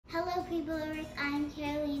Peoplers, I'm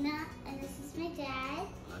Carolina, and this is my dad.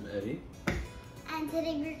 I'm Eddie. And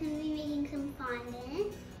today we're going to be making some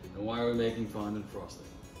fondant. And why are we making fondant frosting?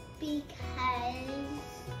 Because,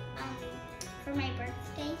 for my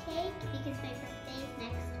birthday cake, because my birthday is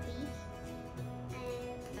next week.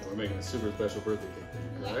 And We're making a super special birthday cake,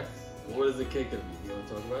 correct? Yes. What is the cake going to be? You want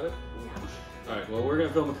to talk about it? No. Alright, well we're going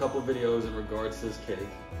to film a couple videos in regards to this cake.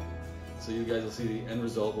 So you guys will see the end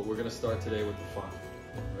result, but we're going to start today with the fondant,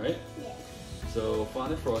 right? Yeah. So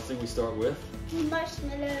fondant frosting, we start with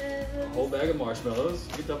Marshmallows. a whole bag of marshmallows.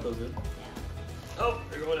 You can dump those in. Yeah. Oh,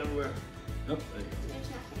 they're going everywhere. Oh, there you go. There's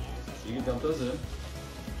nothing else. So you can dump those in.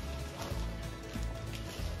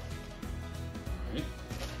 Alright.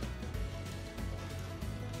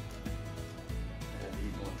 And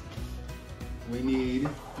eat one. We need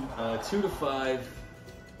 2 to 5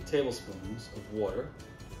 tablespoons of water.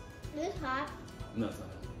 This is hot. No, it's not.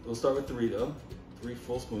 We'll start with 3 though. 3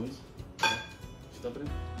 full spoons. Okay. Just dump it in.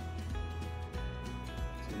 2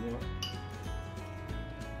 more.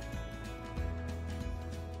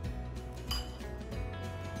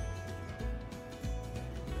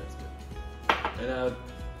 That's good. And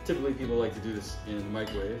typically people like to do this in the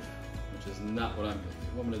microwave, which is not what I'm going to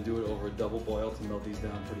do. I'm going to do it over a double boil to melt these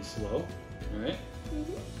down pretty slow. All right?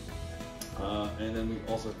 And then we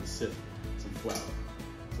also have to sift some flour.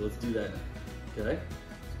 So let's do that now. Okay?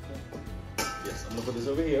 Yes, I'm going to put this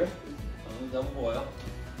over here on the double boil.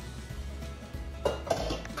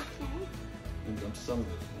 Okay. And dump some of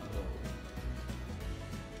it. Not all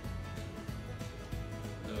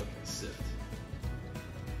of it. Okay, sift.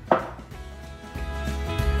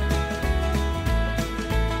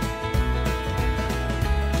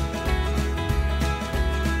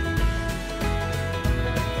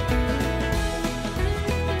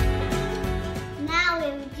 Now we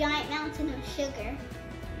have a giant mountain of sugar.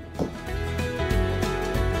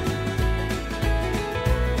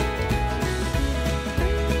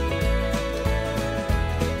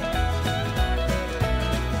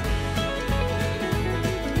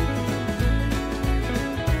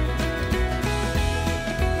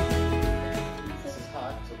 This is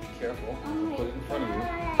hot, so be careful. Oh I'm going my to put it in front of you.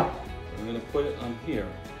 God. I'm going to put it on here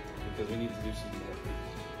because we need to do some more.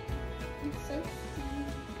 It's so steamy.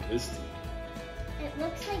 This tea. It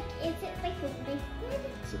looks like, is it like a liquid?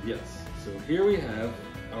 So yes, so here we have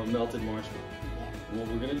our melted marshmallow. And what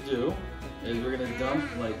we're going to do is we're going to dump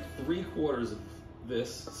like 3/4 of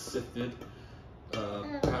this sifted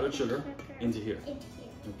powdered sugar into here. Into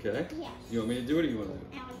here. Okay? Yes. You want me to do it or you want to do it?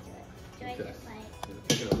 I want to do it. Do Okay. it this way. We're gonna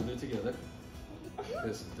pick it up, we'll do it together.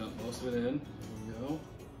 Okay, so dump most of it in. There we go.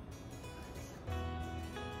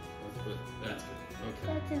 That's good. Okay.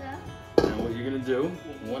 That's enough. Now what you're gonna do,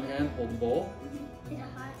 one hand hold the bowl. Is it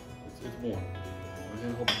hot? It's warm. One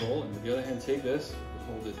hand hold the bowl, and with the other hand take this,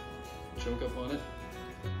 hold it, choke up on it,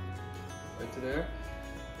 right to there,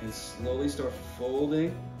 and slowly start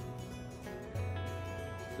folding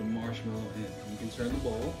the marshmallow in. You can turn the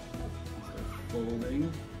bowl, and start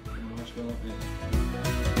folding the marshmallow in.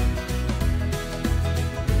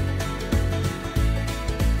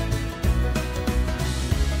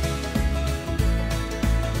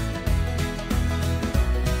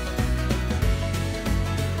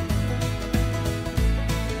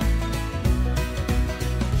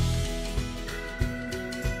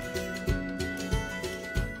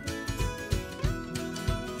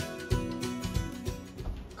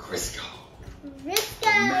 Crisco. Crisco!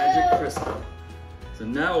 Magic Crisco. So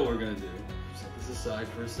now what we're gonna do, set this aside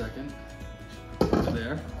for a second. Put it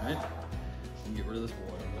there, right? And get rid of this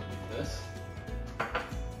water. Like this.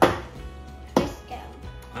 Crisco.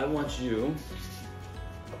 I want you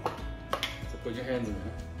to put your hands in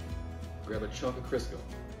there. Grab a chunk of Crisco.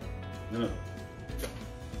 No.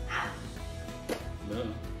 No.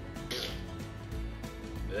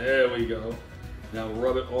 There we go. Now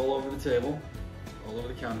rub it all over the table, all over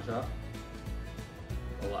the countertop.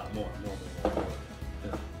 A lot more.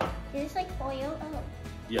 Yeah. Is this like oil? Oh.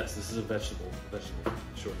 Yes, this is a vegetable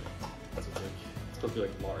shortening. That's what's like. It's supposed to be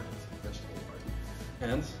like lard. It's vegetable lard.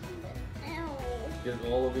 Hands. Ow. Get it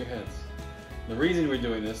all over your hands. The reason we're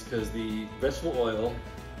doing this because the vegetable oil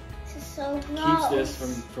This is so gross. keeps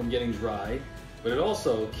this from getting dry, but it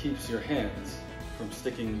also keeps your hands from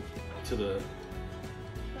sticking to the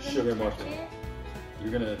sugar marshmallow.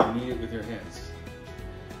 You're gonna knead it with your hands.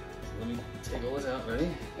 So let me take all this out.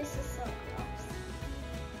 Ready? This is so gross.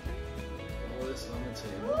 All this on the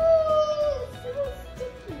table. Ooh, so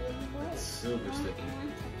sticky. What? It's super I sticky.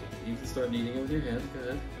 want to touch You can start kneading it with your hands. Go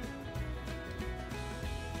ahead. it.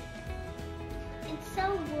 It's so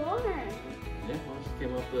warm. Yeah, well, it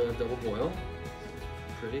came up the double boil.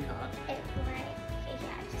 Pretty hot. It, right.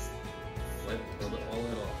 Yeah, just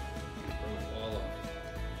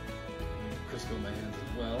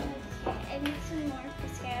I need some more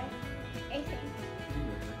Crisco, I think.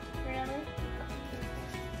 Really?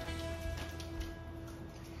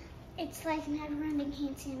 It's like never-ending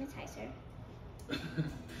hand sanitizer.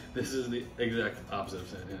 This is the exact opposite of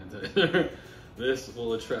sanitizer. This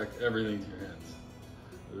will attract everything to your hands.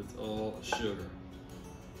 It's all sugar.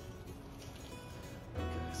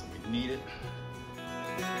 Okay, so we knead it.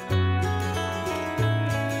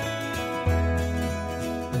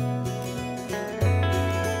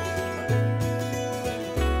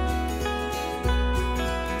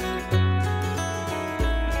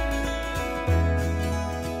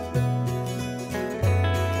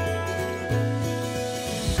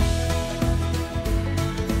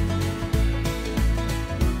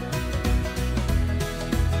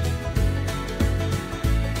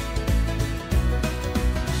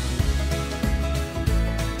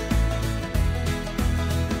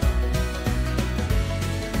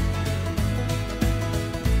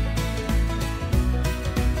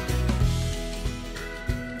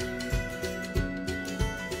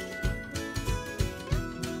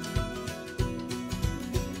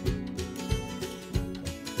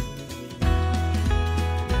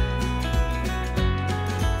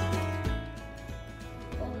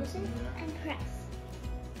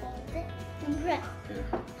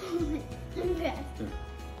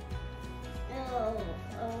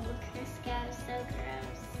 Oh, Crisco is so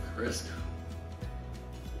gross. Crisco.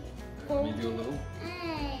 Let me do a little. Hey, I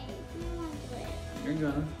don't want to do it. You're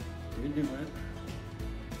gonna. You're doing it.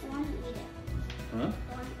 I want to eat it. Huh? I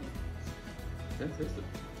want to eat Okay, taste it.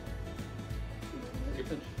 Take a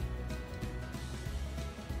pinch.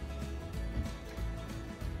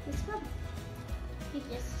 It's fun. You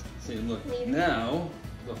just See, look. leave it. Now,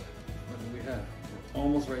 look. What do we have? We're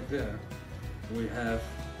almost right there. We have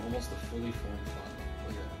almost a fully formed fondant.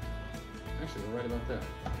 Look at that. Actually, we're right about there.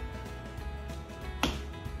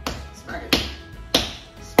 Smack it.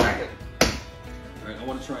 Smack it. All right, I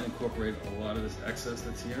want to try and incorporate a lot of this excess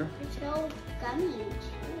that's here. It's so gummy and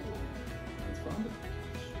chewy. That's fondant.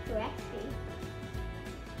 Correctly.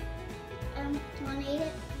 Do you want to eat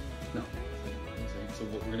it? No. So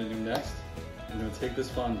what we're going to do next, we're going to take this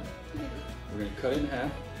fondant. We're going to cut it in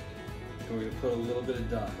half, and we're going to put a little bit of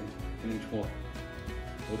dye in each one.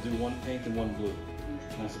 We'll do one pink and one blue.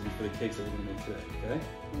 And this will be for the cakes that we're going to make today, okay? Okay.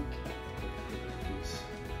 Piece.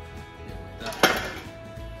 Yeah, like that.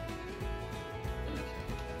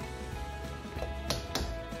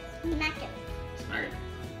 Smack it. Smack it.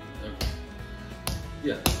 Okay.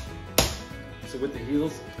 Yeah. So with the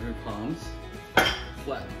heels and your palms,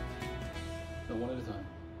 flatten. No, one at a time.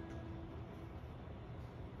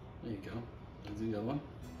 There you go. Let's do the other one.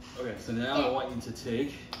 Okay, so now I want you to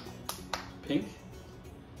take pink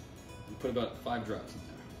and put about 5 drops in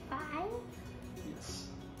there. 5? Yes.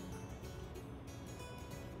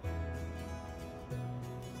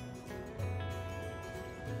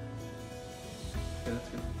 Okay, that's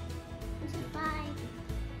good. It's a 5.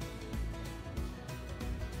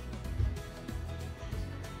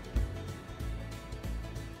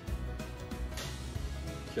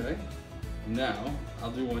 Okay. Now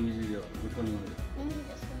I'll do one. You do the other. Which one do you want to do? I'm gonna do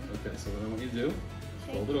this one. Okay. So what I want you to do,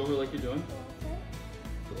 Okay. fold it over like you're doing. Fold it.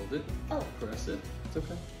 Fold it. Oh. Press it. It's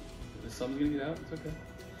okay. If something's gonna get out, it's okay.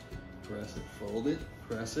 Press it. Fold it.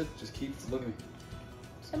 Press it. Just keep looking.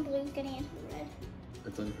 Some blue's getting into the red.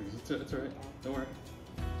 It's on your fingers. It's alright. Don't worry.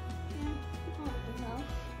 Yeah. Oh, no.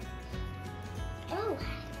 Oh, how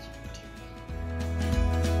did you do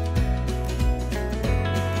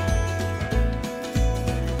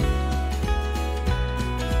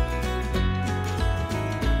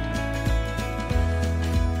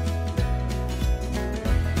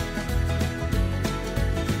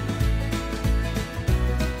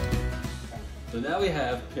So now we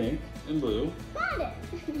have pink and blue. Got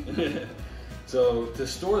it. So to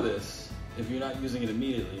store this, if you're not using it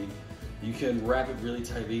immediately, you can wrap it really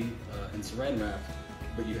tightly in saran wrap,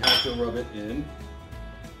 but you have to rub it in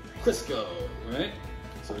Crisco, right?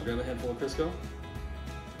 So grab a handful of Crisco.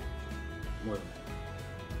 More than that.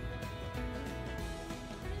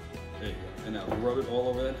 There you go. And now rub it all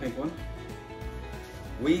over that pink one.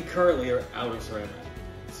 We currently are out of saran wrap,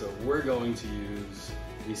 so we're going to use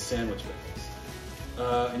these sandwich bags.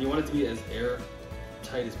 And you want it to be as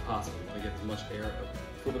airtight as possible. You want to get as much air out.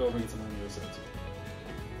 Flip it over and get some on the other side too.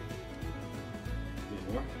 Need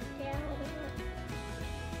more? Yeah, a little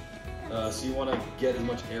bit. So you want to get as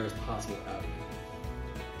much air as possible out.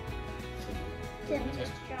 Didn't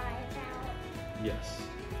just dry it out. Yes.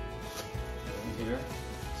 Over here.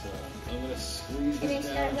 So I'm going to squeeze And then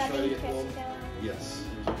this start down. Try to rubbing get all. Crisco. Yes.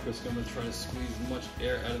 Here's your Crisco. I'm going to try to squeeze as much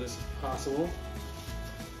air out of this as possible.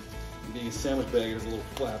 being a sandwich bag, it has a little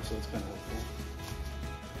flap, so it's kind of helpful.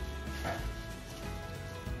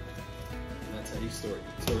 And that's how you store it.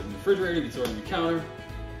 You store it in the refrigerator, you can store it on your counter,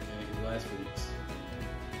 and it can last for weeks.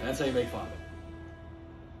 And that's how you make fondant.